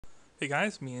Hey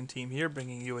guys, TheMeInTeam here,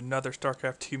 bringing you another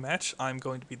Starcraft 2 match. I'm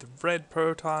going to be the red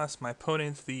Protoss, my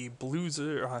opponent the blue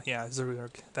Zerg,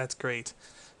 that's great.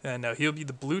 No, he'll be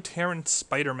the blue Terran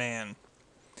Spiderman.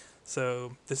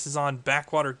 So, this is on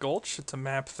Backwater Gulch. It's a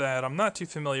map that I'm not too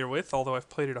familiar with, although I've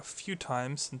played it a few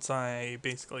times since I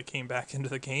basically came back into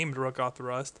the game and broke off the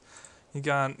rust. You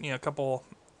got, a couple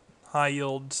high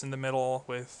yields in the middle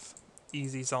with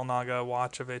easy Zelnaga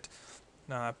watch of it.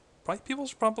 People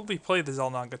should probably play the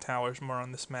Zelnaga Towers more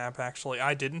on this map, actually.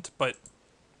 I didn't, but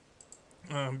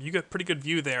you get pretty good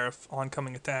view there of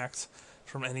oncoming attacks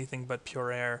from anything but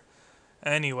pure air.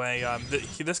 Anyway,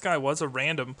 this guy was a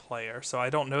random player, so I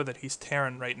don't know that he's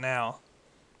Terran right now.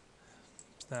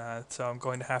 So I'm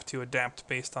going to have to adapt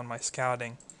based on my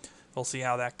scouting. We'll see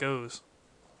how that goes.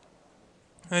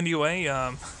 Anyway,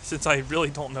 since I really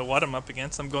don't know what I'm up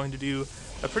against, I'm going to do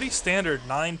a pretty standard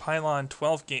 9 pylon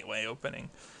 12 gateway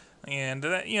opening. And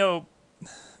that,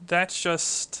 that's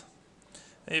just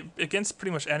against pretty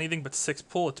much anything but 6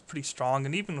 pull. It's pretty strong,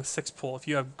 and even with 6 pull, if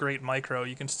you have great micro,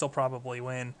 you can still probably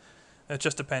win. It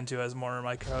just depends who has more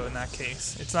micro in that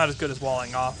case. It's not as good as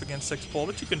walling off against 6 pull,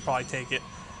 but you can probably take it.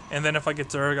 And then if I get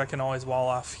Zerg, I can always wall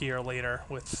off here later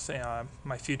with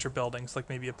my future buildings, like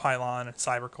maybe a pylon, a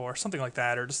cybercore, something like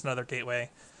that, or just another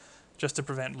gateway, just to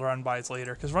prevent run-bys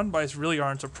later. Because run-bys really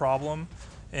aren't a problem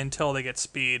until they get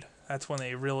speed. That's when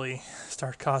they really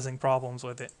start causing problems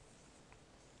with it.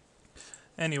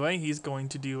 Anyway, he's going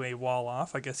to do a wall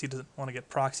off. I guess he doesn't want to get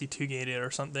proxy 2-gated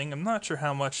or something. I'm not sure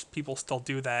how much people still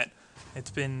do that. It's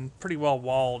been pretty well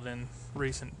walled in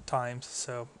recent times,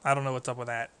 so I don't know what's up with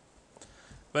that.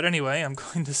 But anyway, I'm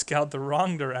going to scout the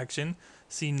wrong direction,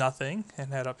 see nothing,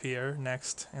 and head up here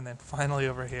next, and then finally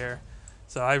over here.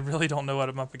 So I really don't know what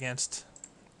I'm up against.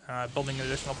 Building an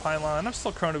additional pylon. I'm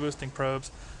still chrono boosting probes.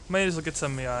 Might as well get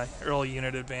some early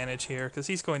unit advantage here, because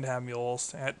he's going to have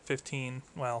mules at 15,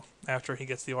 well, after he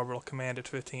gets the orbital command at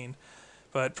 15.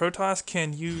 But Protoss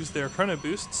can use their chrono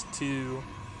boosts to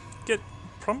get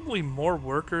probably more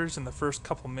workers in the first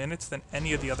couple minutes than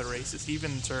any of the other races,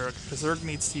 even Zerg, because Zerg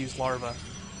needs to use larva.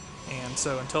 And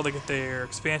so until they get their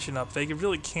expansion up, they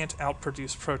really can't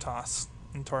outproduce Protoss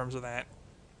in terms of that.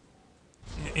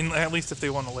 At least if they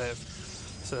want to live.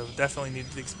 So definitely need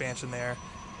the expansion there.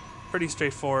 Pretty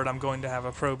straightforward. I'm going to have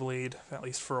a probe lead, at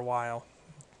least for a while.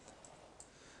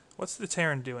 What's the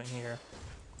Terran doing here?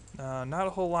 Not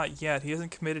a whole lot yet. He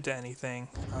hasn't committed to anything.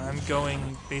 I'm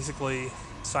going basically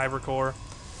Cybercore,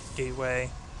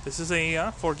 Gateway. This is a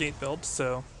 4-gate build,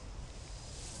 so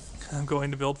I'm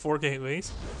going to build 4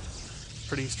 gateways.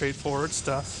 Pretty straightforward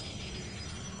stuff.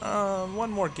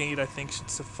 One more gate I think should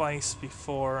suffice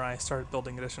before I start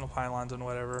building additional pylons and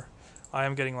whatever. I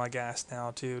am getting my gas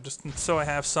now too, just so I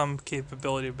have some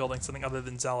capability of building something other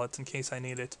than Zealots in case I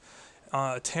need it.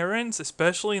 Terrans,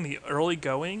 especially in the early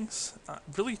goings,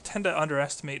 really tend to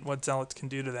underestimate what Zealots can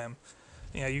do to them.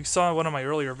 You saw one of my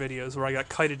earlier videos where I got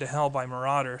kited to hell by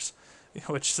Marauders,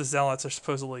 which the Zealots are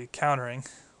supposedly countering.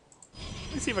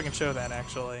 Let me see if I can show that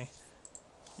actually.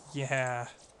 Yeah,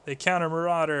 they counter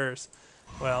Marauders.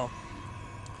 Well,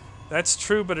 that's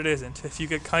true, but it isn't. If you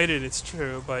get kited, it's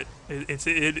true, but if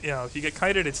you get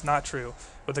kited, it's not true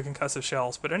with the concussive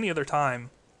shells. But any other time,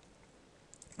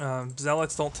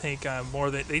 Zealots don't take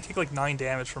more than, they take like 9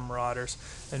 damage from Marauders,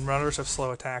 and Marauders have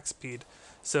slow attack speed.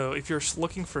 So if you're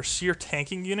looking for sheer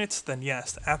tanking units, then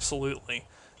yes, absolutely.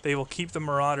 They will keep the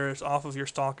Marauders off of your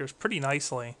Stalkers pretty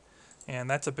nicely, and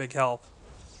that's a big help.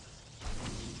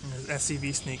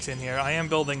 SCV sneaks in here. I am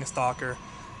building a Stalker.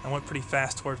 I went pretty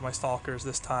fast towards my Stalkers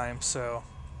this time, so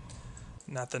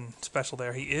nothing special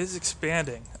there. He is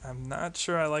expanding. I'm not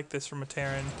sure I like this from a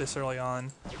Terran this early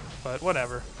on, but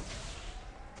whatever.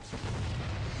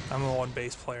 I'm a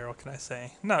 1-base player, what can I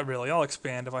say? Not really. I'll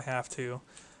expand if I have to,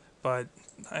 but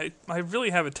I really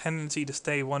have a tendency to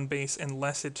stay 1-base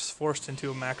unless it's forced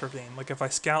into a macro game. Like if I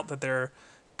scout that they're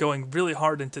going really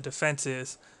hard into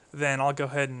defenses, then I'll go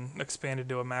ahead and expand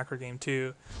into a macro game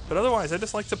too. But otherwise, I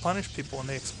just like to punish people when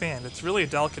they expand. It's really a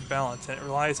delicate balance, and it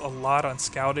relies a lot on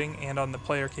scouting and on the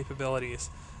player capabilities.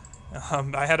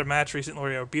 I had a match recently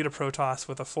where I beat a Protoss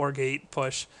with a 4-gate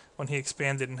push when he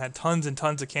expanded and had tons and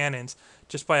tons of cannons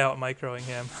just by out-microing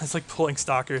him. I was like pulling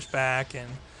Stalkers back, and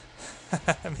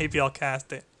maybe I'll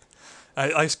cast it.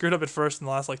 I screwed up at first and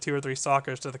lost like 2 or 3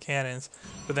 Stalkers to the cannons,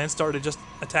 but then started just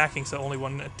attacking so only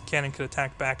one cannon could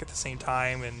attack back at the same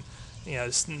time, and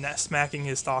just smacking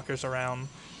his Stalkers around.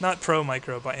 Not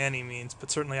pro-micro by any means, but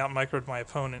certainly out-microed my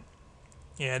opponent.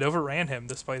 And overran him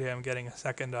despite him getting a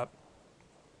second up.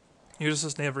 He was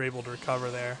just never able to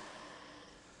recover there.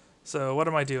 So what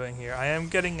am I doing here? I am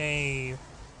getting a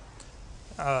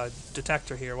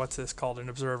detector here. What's this called? An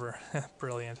observer.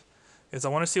 Brilliant. Is I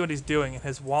want to see what he's doing, and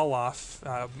his wall off.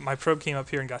 My probe came up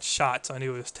here and got shot, so I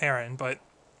knew it was Terran, but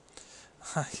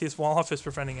his wall off is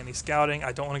preventing any scouting.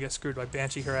 I don't want to get screwed by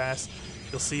Banshee harass.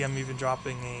 You'll see I'm even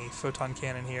dropping a photon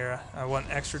cannon here. I want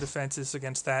extra defenses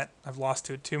against that. I've lost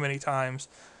to it too many times,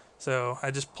 so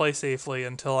I just play safely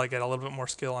until I get a little bit more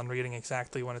skill on reading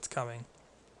exactly when it's coming.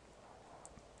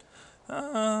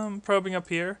 Probing up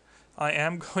here. I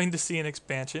am going to see an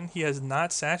expansion. He has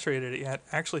not saturated it yet.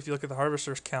 Actually, if you look at the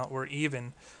harvesters count, we're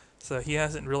even. So he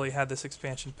hasn't really had this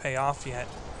expansion pay off yet.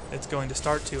 It's going to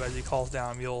start to as he calls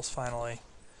down mules finally.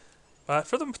 But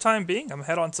for the time being, I'm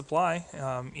ahead on supply,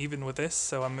 even with this,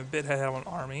 so I'm a bit ahead on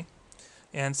army.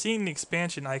 And seeing the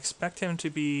expansion, I expect him to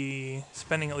be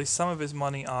spending at least some of his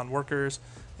money on workers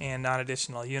and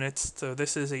non-additional units. So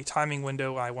this is a timing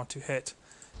window I want to hit.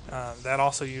 That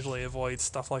also usually avoids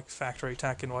stuff like factory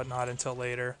tech and whatnot until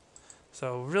later.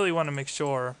 So really want to make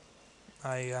sure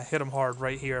I hit him hard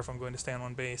right here if I'm going to stay on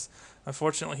one base.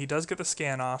 Unfortunately, he does get the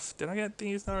scan off. Did I get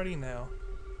these already? No.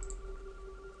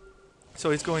 So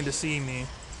he's going to see me.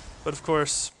 But of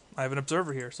course, I have an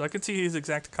observer here, so I can see his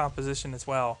exact composition as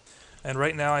well. And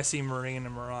right now I see Marine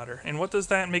and Marauder. And what does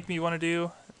that make me want to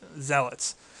do?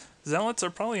 Zealots. Zealots are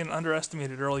probably an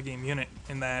underestimated early game unit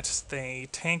in that they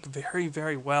tank very,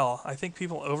 very well. I think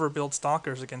people overbuild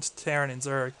Stalkers against Terran and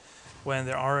Zerg when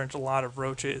there aren't a lot of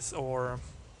roaches, or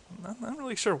I'm not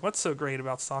really sure what's so great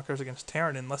about Stalkers against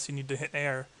Terran unless you need to hit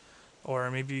air,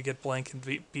 or maybe you get blank and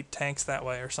beat tanks that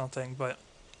way or something. But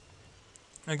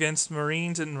against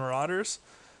Marines and Marauders,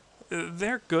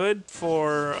 they're good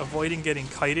for avoiding getting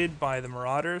kited by the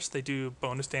Marauders. They do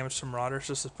bonus damage to Marauders,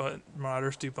 just as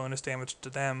Marauders do bonus damage to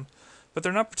them. But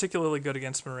they're not particularly good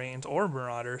against Marines or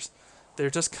Marauders. They're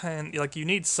just kind of, like, you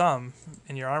need some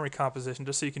in your army composition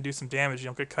just so you can do some damage. You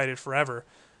don't get kited forever.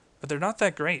 But they're not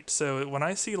that great. So when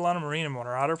I see a lot of Marine and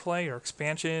Marauder play, or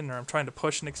expansion, or I'm trying to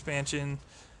push an expansion,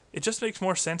 it just makes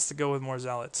more sense to go with more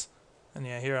Zealots. And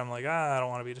yeah, here I'm like, I don't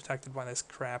want to be detected by this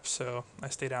crap, so I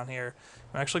stay down here.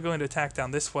 I'm actually going to attack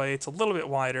down this way. It's a little bit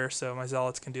wider, so my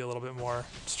Zealots can do a little bit more.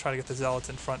 Just try to get the Zealots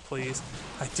in front, please.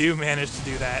 I do manage to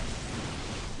do that.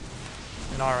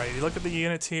 And alright, you look at the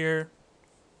units here.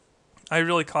 I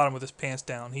really caught him with his pants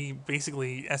down. He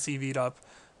basically SEV'd up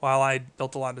while I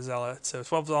built a lot of Zealots. So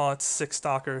 12 Zealots, 6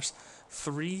 Stalkers,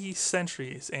 3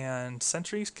 Sentries, and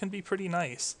Sentries can be pretty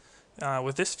nice.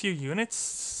 With this few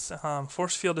units,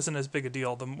 force field isn't as big a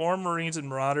deal. The more Marines and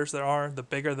Marauders there are, the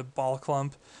bigger the ball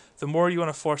clump, the more you want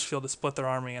a force field to split their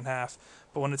army in half.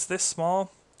 But when it's this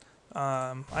small,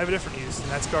 I have a different use,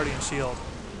 and that's Guardian Shield.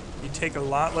 You take a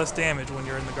lot less damage when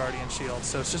you're in the Guardian Shield,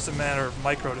 so it's just a matter of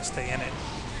micro to stay in it.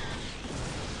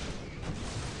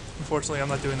 Unfortunately, I'm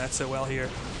not doing that so well here.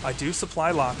 I do supply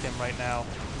lock him right now,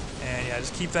 and yeah,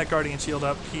 just keep that Guardian Shield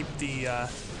up, keep the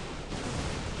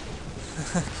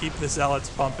keep the Zealots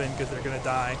pumping because they're going to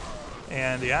die.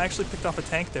 And yeah, I actually picked off a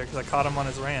tank there because I caught him on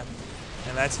his ramp.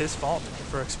 And that's his fault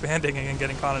for expanding and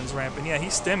getting caught on his ramp. And yeah,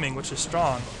 he's stimming, which is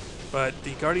strong. But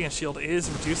the Guardian Shield is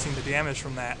reducing the damage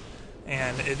from that.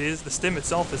 And the stim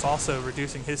itself is also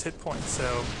reducing his hit points.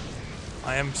 So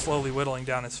I am slowly whittling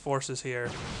down his forces here.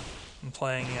 And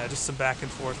playing just some back and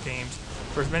forth games.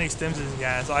 For as many stims as he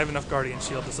has, I have enough Guardian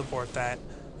Shield to support that.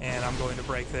 And I'm going to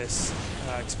break this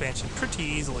expansion pretty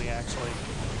easily, actually.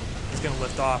 He's going to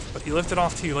lift off, but he lifted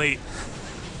off too late.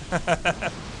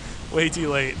 Way too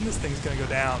late, and this thing's going to go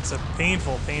down. So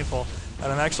painful, painful.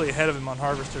 And I'm actually ahead of him on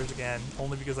harvesters again,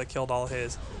 only because I killed all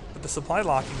his. But the supply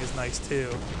locking is nice,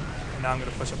 too. And now I'm going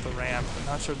to push up the ramp. I'm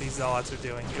not sure what these Zealots are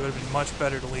doing. It would have been much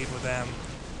better to lead with them,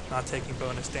 not taking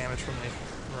bonus damage from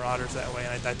the Marauders that way.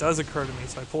 And that does occur to me,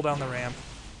 so I pull down the ramp.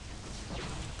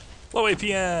 Low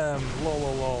APM! Lol,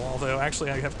 lol, lol. Although,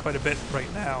 actually, I have quite a bit right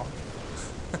now.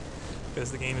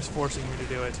 Because the game is forcing me to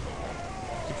do it.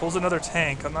 He pulls another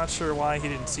tank. I'm not sure why he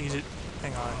didn't siege it.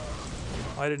 Hang on.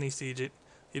 Why didn't he siege it?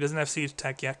 He doesn't have siege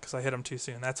tech yet because I hit him too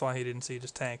soon. That's why he didn't siege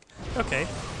his tank. Okay,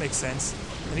 makes sense.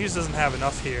 And he just doesn't have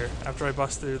enough here. After I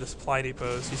bust through the supply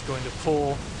depots, he's going to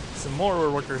pull some more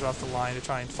workers off the line to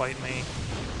try and fight me.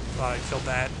 Thought I killed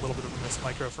that. A little bit of a miss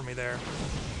micro for me there.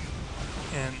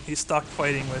 And he's stuck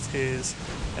fighting with his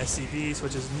SCVs,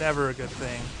 which is never a good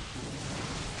thing.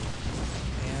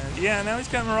 And yeah, now he's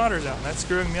got Marauders out, and that's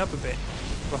screwing me up a bit.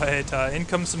 But in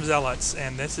comes some Zealots,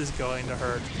 and this is going to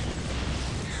hurt.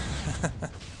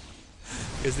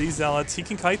 Because these Zealots, he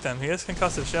can kite them. He has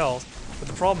concussive shells. But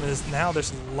the problem is now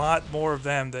there's a lot more of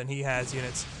them than he has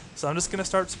units. So I'm just going to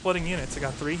start splitting units. I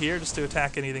got 3 here just to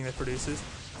attack anything that produces.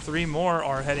 3 more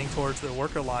are heading towards the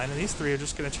worker line, and these 3 are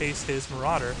just going to chase his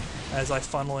Marauder as I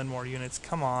funnel in more units.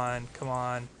 Come on,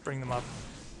 bring them up.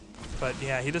 But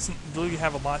yeah, he doesn't really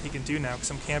have a lot he can do now because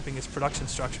I'm camping his production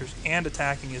structures and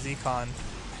attacking his econ,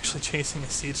 actually chasing a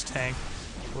siege tank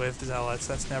with zealots.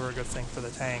 That's never a good thing for the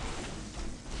tank.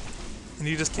 And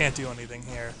he just can't do anything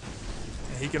here.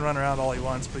 And he can run around all he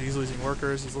wants, but he's losing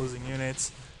workers, he's losing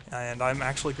units, and I'm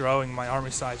actually growing my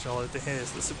army size relative to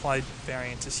his. The supply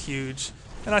variance is huge,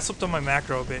 and I slipped on my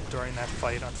macro a bit during that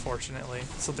fight, unfortunately.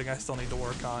 It's something I still need to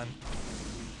work on.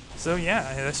 So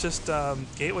yeah, that's just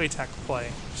gateway tech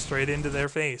play, straight into their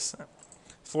face.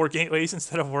 4 gateways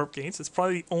instead of warp gates. It's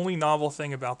probably the only novel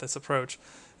thing about this approach,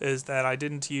 is that I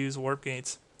didn't use warp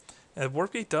gates.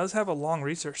 Warp gate does have a long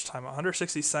research time,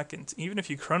 160 seconds. Even if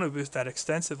you chrono boost that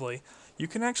extensively, you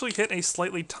can actually hit a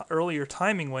slightly earlier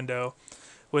timing window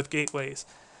with gateways.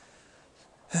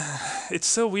 It's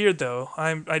so weird though.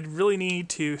 I really need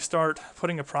to start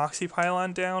putting a proxy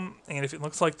pylon down, and if it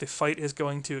looks like the fight is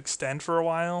going to extend for a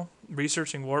while,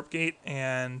 researching warp gate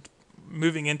and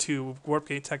moving into warp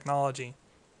gate technology.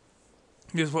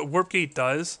 Because what warp gate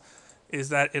does is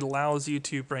that it allows you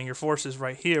to bring your forces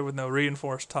right here with no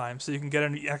reinforced time, so you can get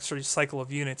an extra cycle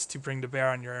of units to bring to bear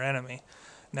on your enemy.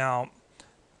 Now,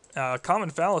 common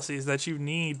fallacy is that you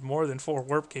need more than 4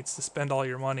 warp gates to spend all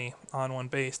your money on one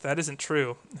base. That isn't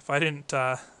true. If I didn't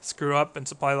screw up and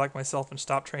supply like myself and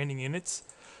stop training units,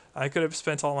 I could have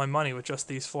spent all my money with just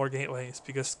these 4 gateways,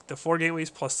 because the 4 gateways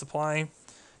plus supply,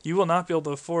 you will not be able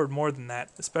to afford more than that,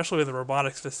 especially with a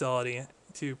robotics facility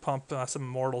to pump some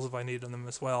immortals if I needed them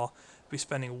as well. I'd be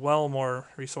spending well more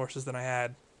resources than I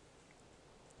had.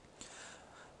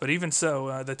 But even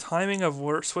so, the timing of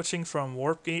switching from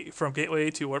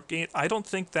gateway to warp gate, I don't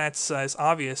think that's as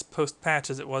obvious post-patch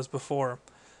as it was before.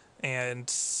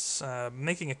 And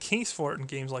making a case for it in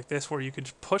games like this, where you could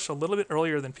push a little bit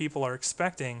earlier than people are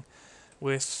expecting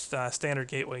with standard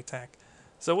gateway tech.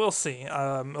 So we'll see.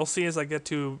 We'll see as I get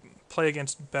to play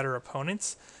against better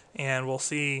opponents, and we'll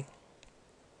see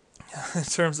in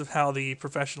terms of how the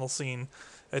professional scene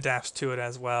adapts to it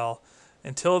as well.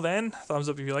 Until then, thumbs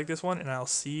up if you like this one, and I'll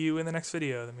see you in the next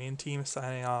video. The TheMeInTeam is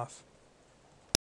signing off.